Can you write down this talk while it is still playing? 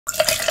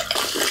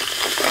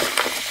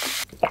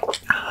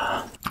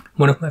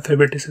One of my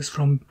favourite dishes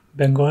from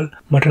Bengal,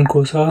 mutton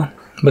कोसा,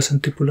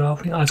 बसंती पुलाव।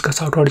 आज का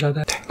साउट और ज़्यादा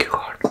है। Thank you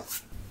God.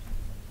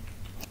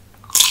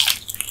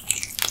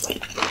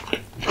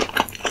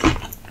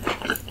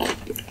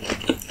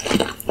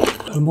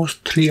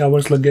 Almost 3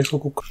 hours लग गए इसको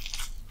cook.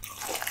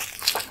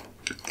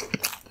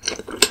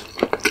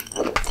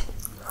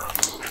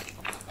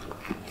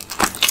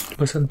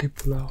 Basanti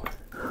pulao,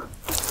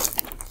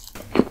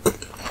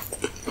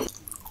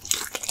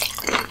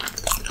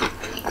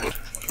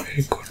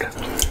 very good.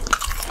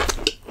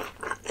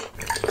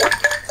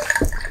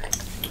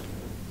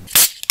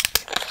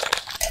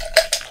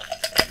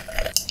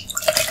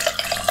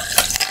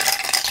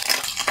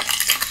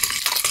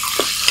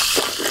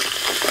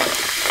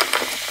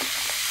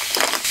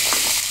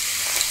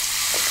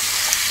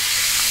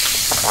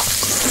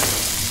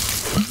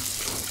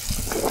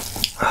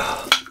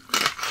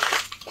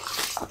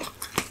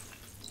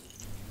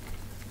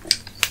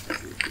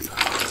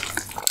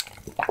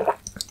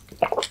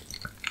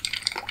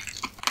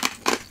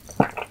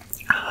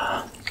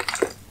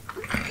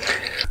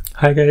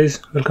 Hi guys,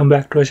 welcome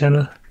back to our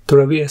channel. तो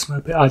रवि एसमर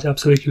पे आज आप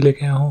सभी के लिए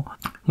लेके आया हूँ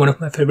one of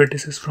my favourite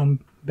dishes from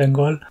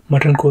Bengal,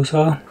 mutton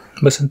कोसा,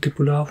 बसंती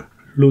पुलाव,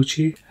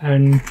 लूची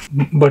and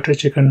butter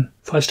chicken.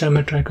 First time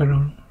मैं ट्राई कर रहा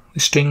हूँ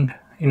स्टिंग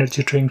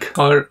एनर्जी ड्रिंक,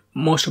 और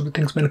मोस्ट ऑफ द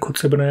थिंग्स मैंने खुद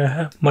से बनाया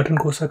है। मटन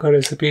कोसा का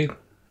रेसिपी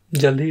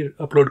जल्दी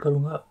अपलोड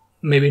करूँगा,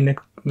 मे बी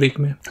नेक्स्ट वीक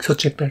में, सो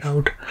चेक दैट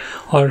आउट।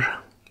 और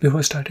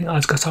बिफोर स्टार्टिंग,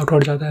 आज का साउट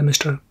आउट जाता है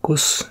मिस्टर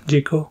कुश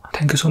जी को।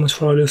 Thank you so much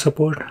for all your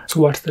support.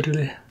 So what's the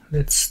delay,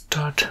 let's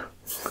start.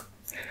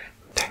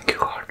 Thank you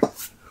God.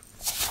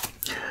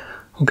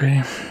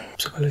 Okay,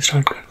 सबसे पहले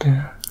start करते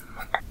हैं।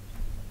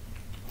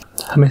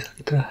 हमेशा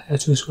की तरह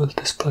as usual,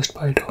 this first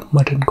bite of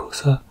mutton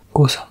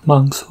कोसा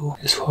मांगसो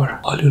is for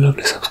all you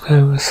lovely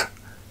subscribers.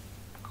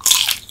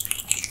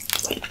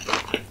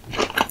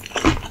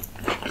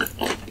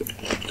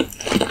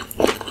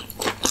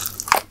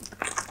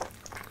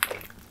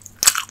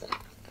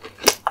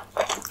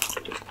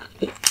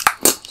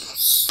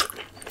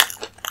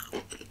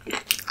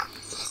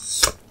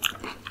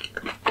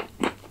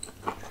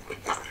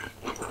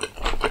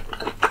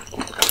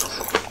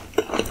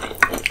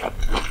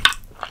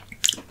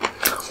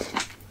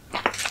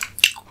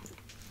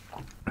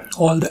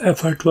 All the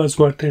effort was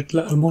worth it.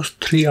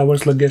 Almost 3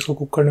 hours लग गए इसको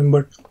कुक करने में,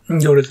 बट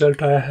जो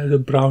रिजल्ट आया है, जो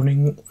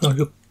ब्राउनिंग और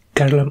जो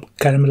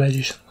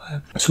कैरमलाइजेशन हुआ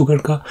है शुगर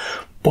का,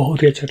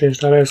 बहुत ही अच्छा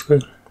टेस्ट आ रहा है इसका।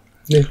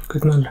 देखो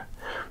कितना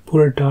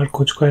पूरा डार्क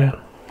हो चुका है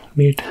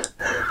मीट,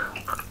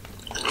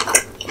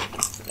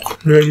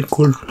 वेरी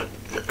गुड।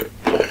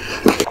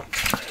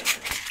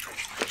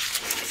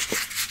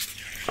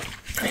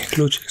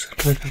 लूची के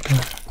साथ ट्राई करते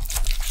हैं।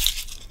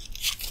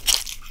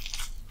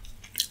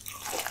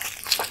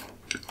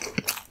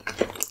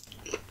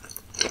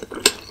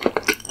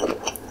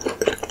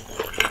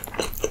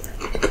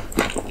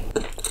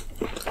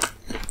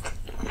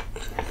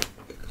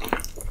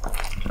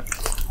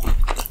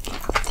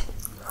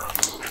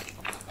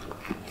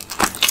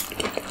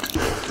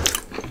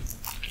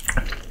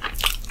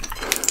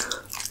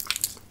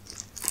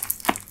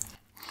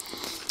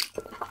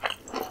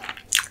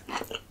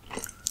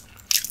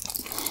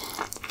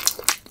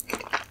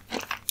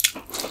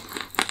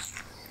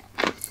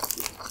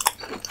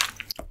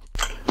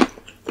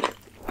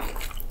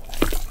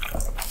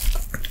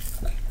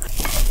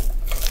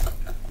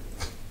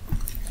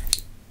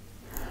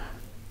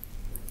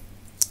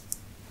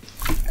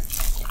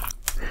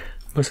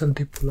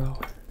 बसंती पुलाव,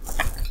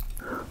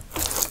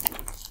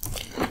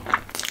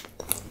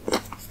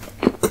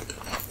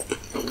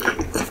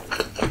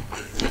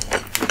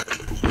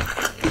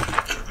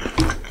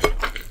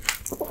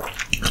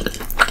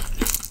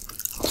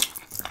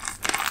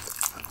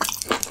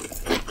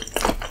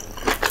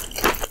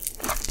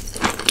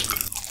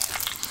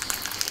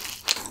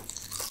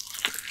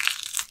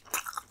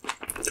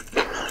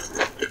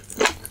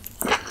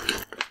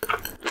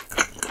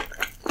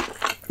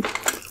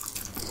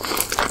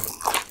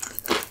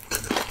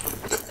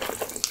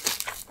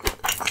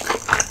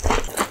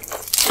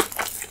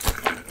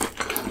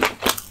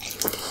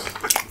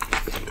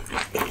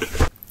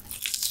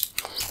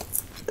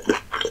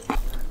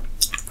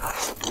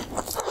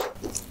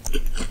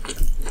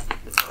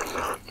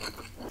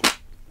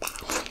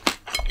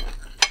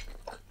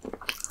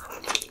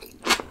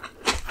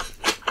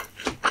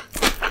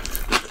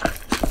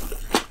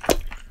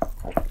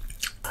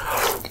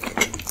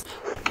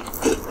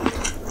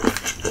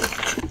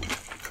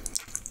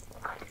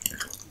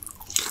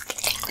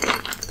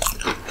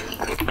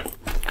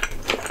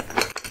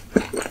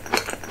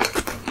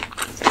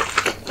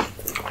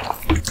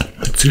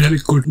 रियली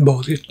गुड,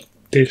 बहुत ही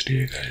टेस्टी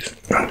है गाइस।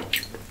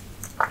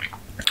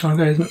 और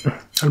गाइस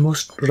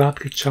ऑलमोस्ट रात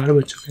के 4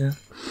 बज चुके हैं।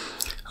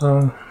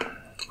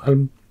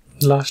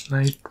 लास्ट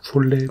नाइट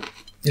फुल डे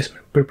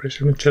इसमें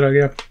प्रिपरेशन में चला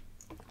गया।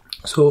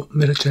 सो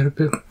मेरे चेहरे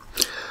पे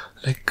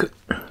लाइक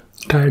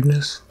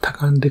टायर्डनेस,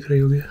 थकान दिख रही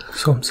होगी।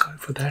 सो I am sorry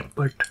for that,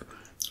 but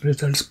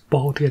results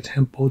बहुत ही अच्छे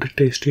हैं, बहुत ही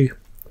टेस्टी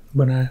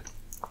बना है।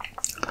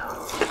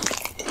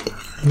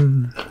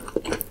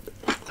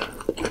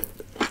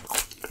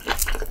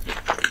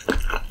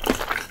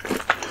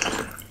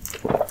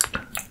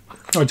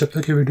 और जब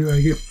तक ये वीडियो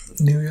आएगी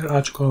न्यू ईयर आ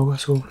चुका होगा,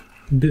 so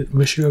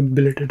wish you a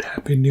belated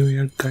happy new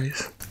year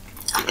guys.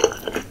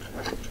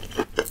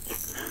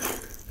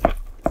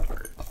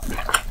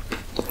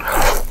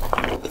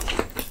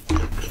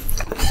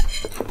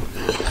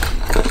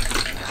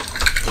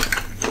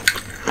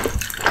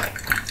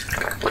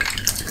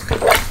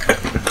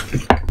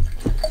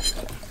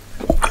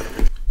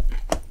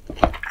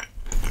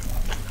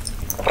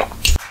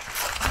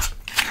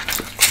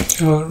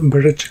 और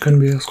बटर चिकन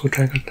भी है, उसको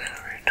ट्राई करते हैं।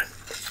 वेट,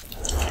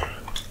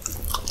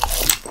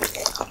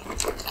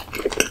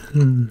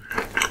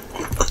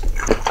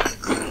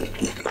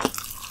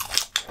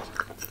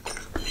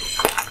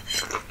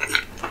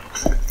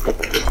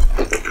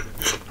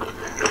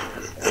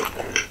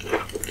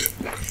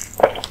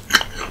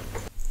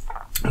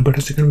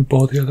 बटर चिकन भी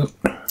बहुत ज़्यादा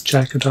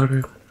चायकेदार है,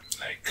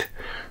 like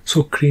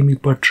so creamy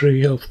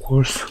buttery of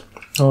course,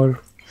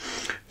 और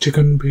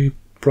चिकन भी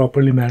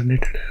प्रॉपरली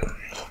मैरिनेटेड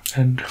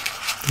है एंड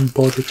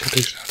बहुत अच्छा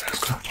टेस्ट आता है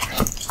इसका।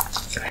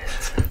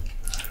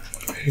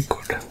 Very good.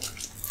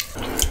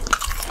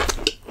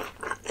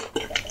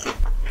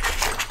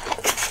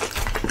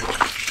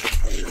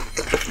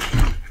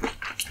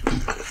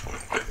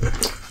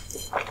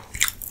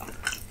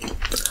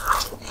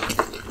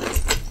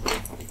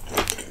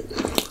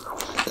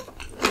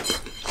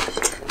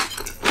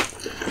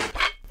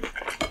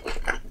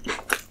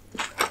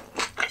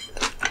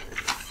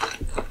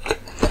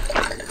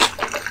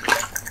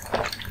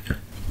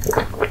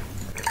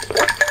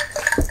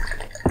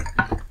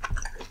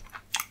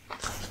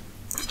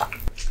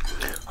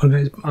 और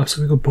गाइस आप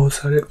सभी को बहुत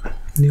सारे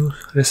न्यू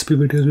रेसिपी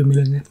वीडियोस भी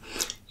मिलेंगे।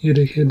 ये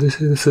देखिए,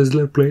 दिस इज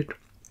सिजलर प्लेट।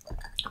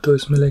 तो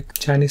इसमें लाइक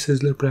चाइनीज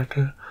सिजलर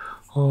प्लेटर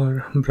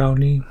और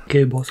ब्राउनी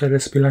के बहुत सारे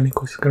रेसिपी लाने की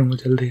कोशिश करूँगा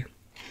जल्दी।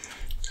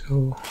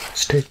 So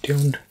stay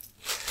tuned.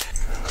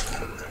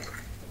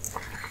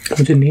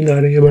 मुझे नींद आ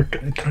रही है बट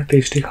इतना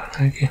टेस्टी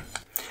खाना है कि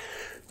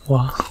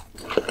वाह।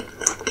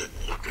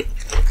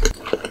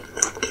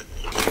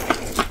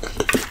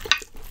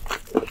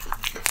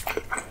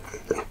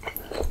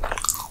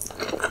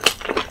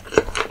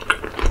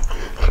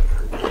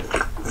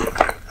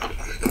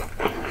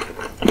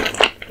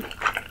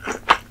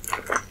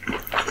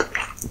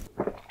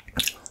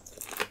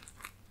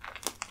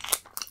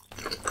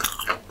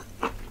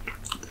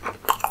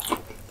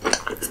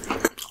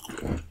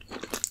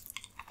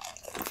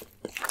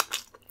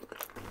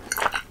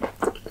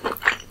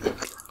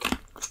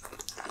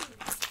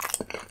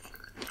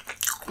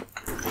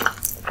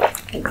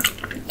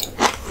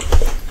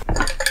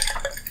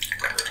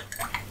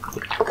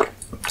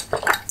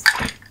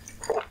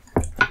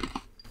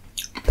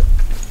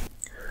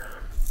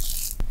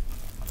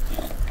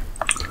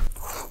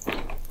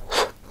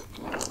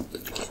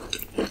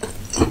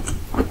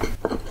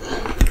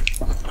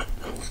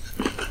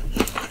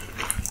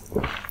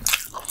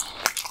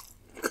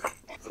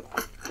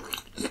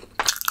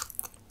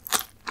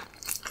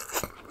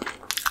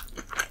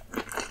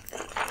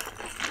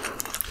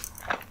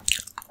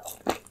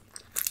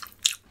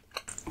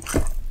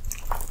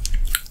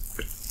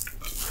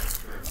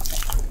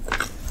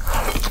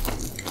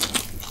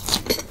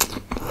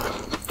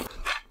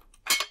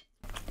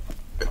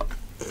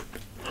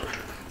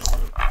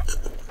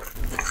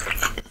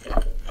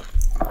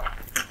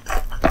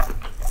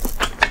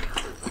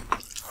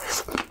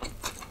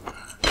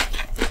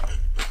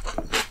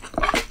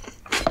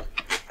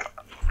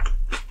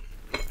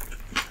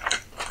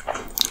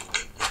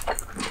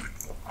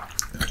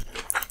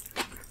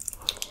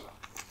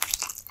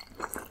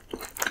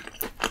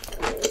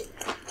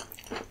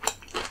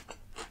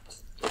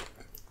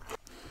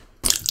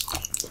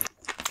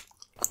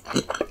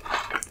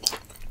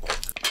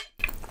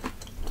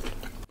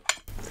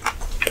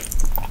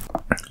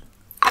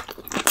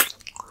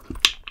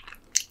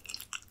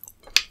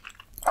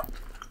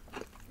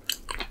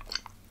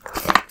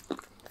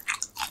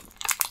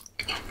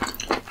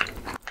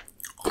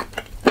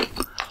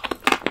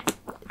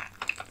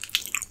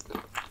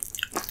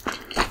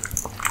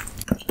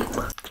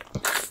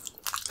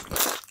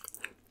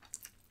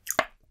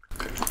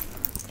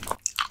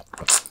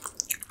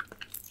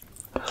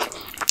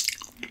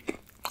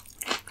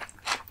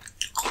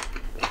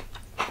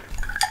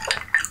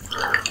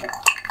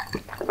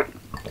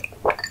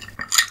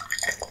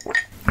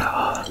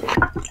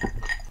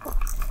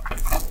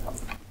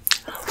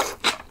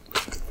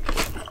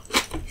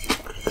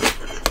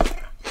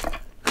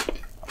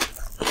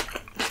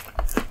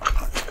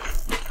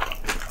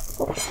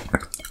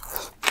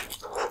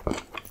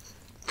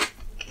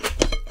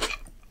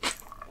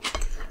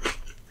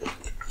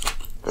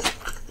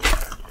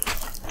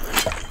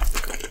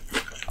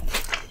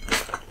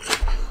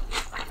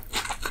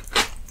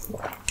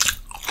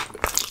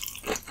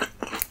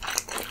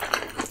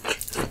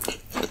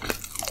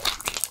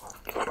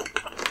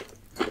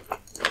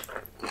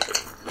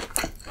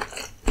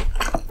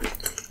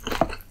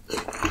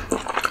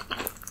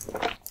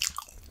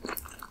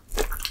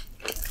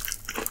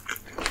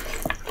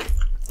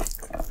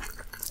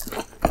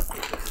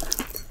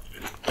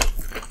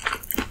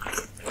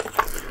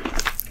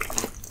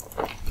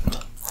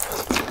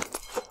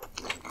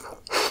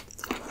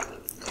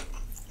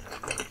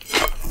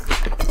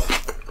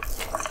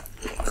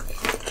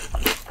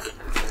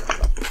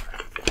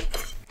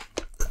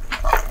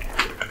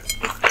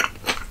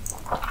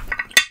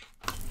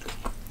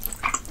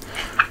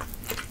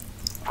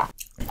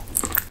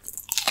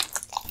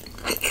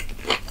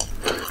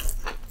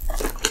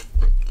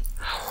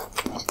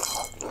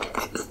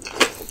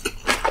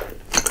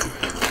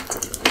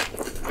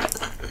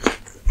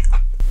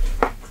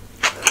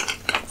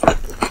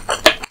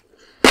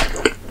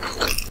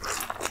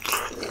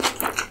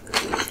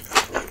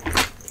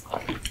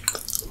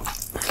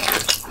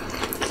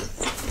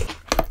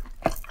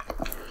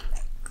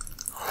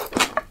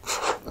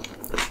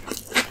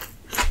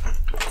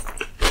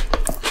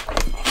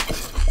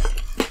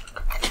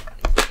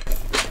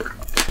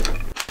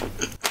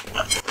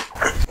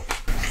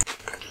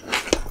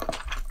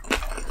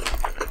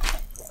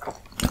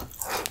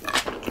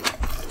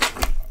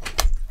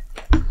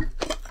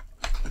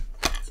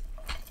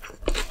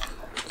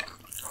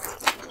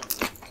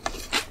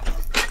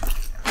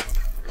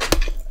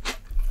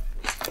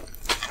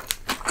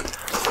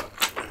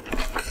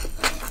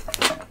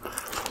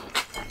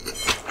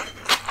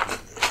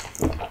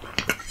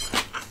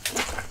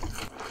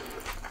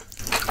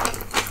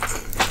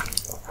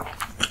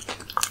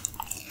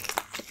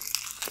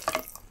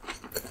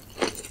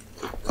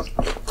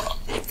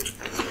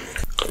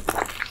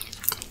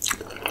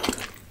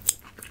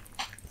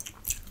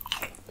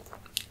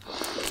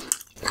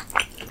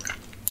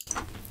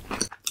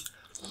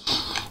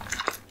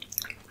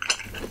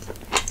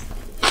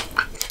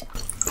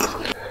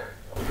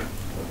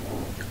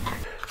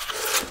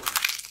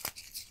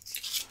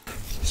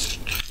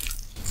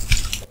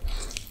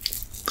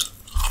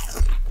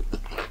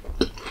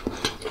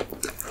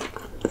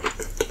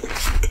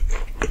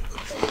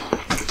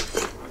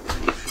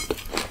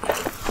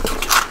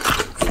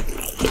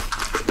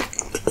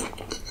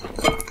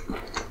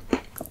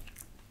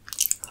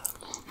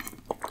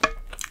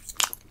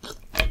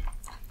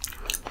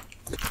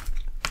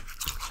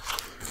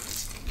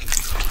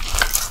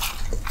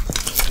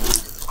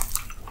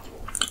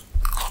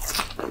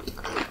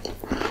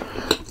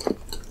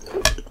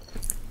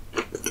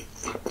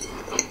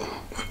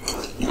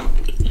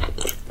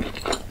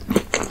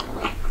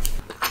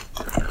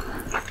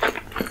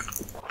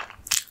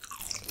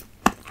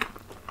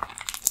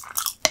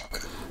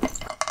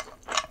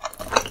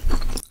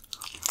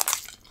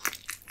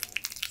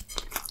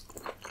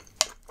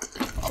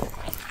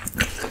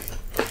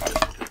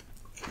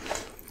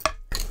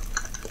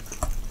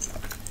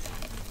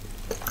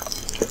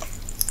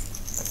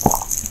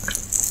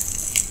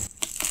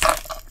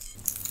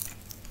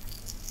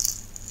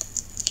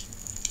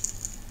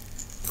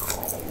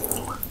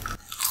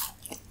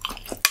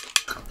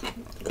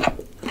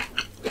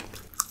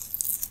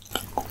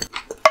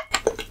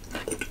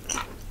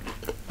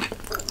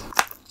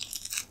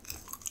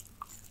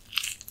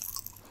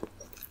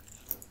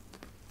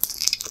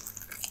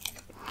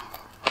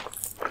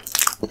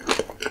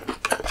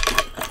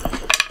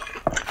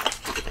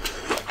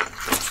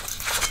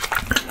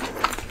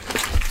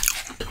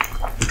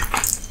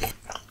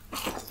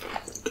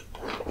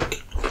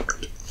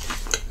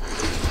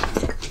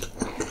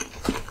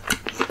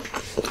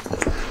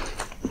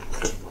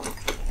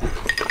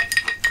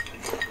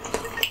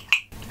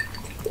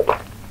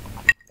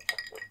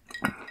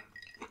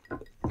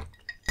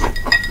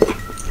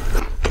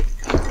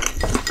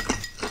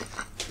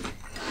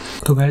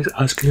 guys,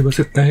 आज के लिए बस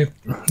इतना ही.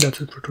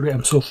 That's it for today.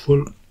 I'm so full.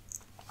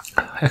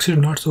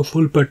 Actually not so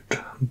full, but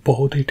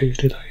बहुत ही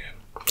tasty था ये.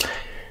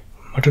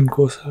 मटन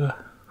कोसा,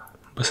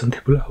 बसंती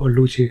पुलाव और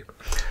लूची.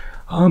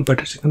 हाँ,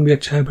 बटर चिकन भी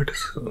अच्छा है, but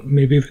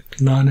may be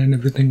with naan and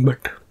everything.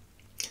 But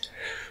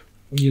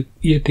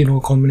ये तीनों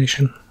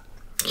combination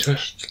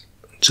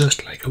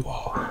just like a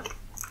wow.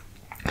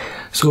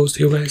 So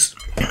C you guys.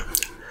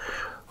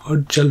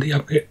 और जल्दी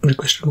आपके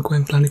रिक्वेस्ट में कोई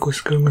लाने की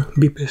कोशिश करूँगा.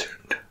 Be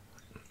patient.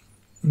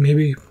 May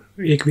be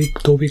 1 week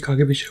 2 week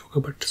आगे पीछे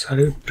होगा, बट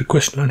सारे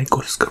रिक्वेस्ट लाने की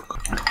कोशिश करूँगा.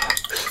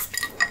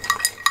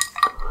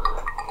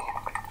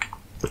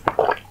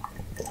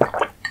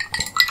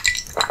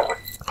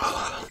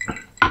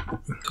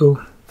 So,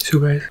 see you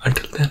guys.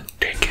 Until then,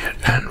 take care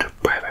and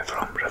bye bye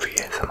from Ravi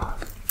ASMR.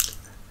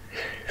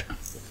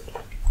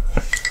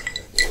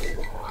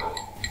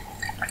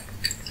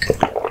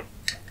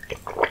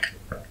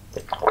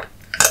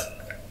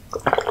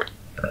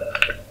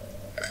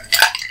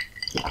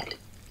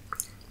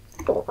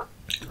 Oh.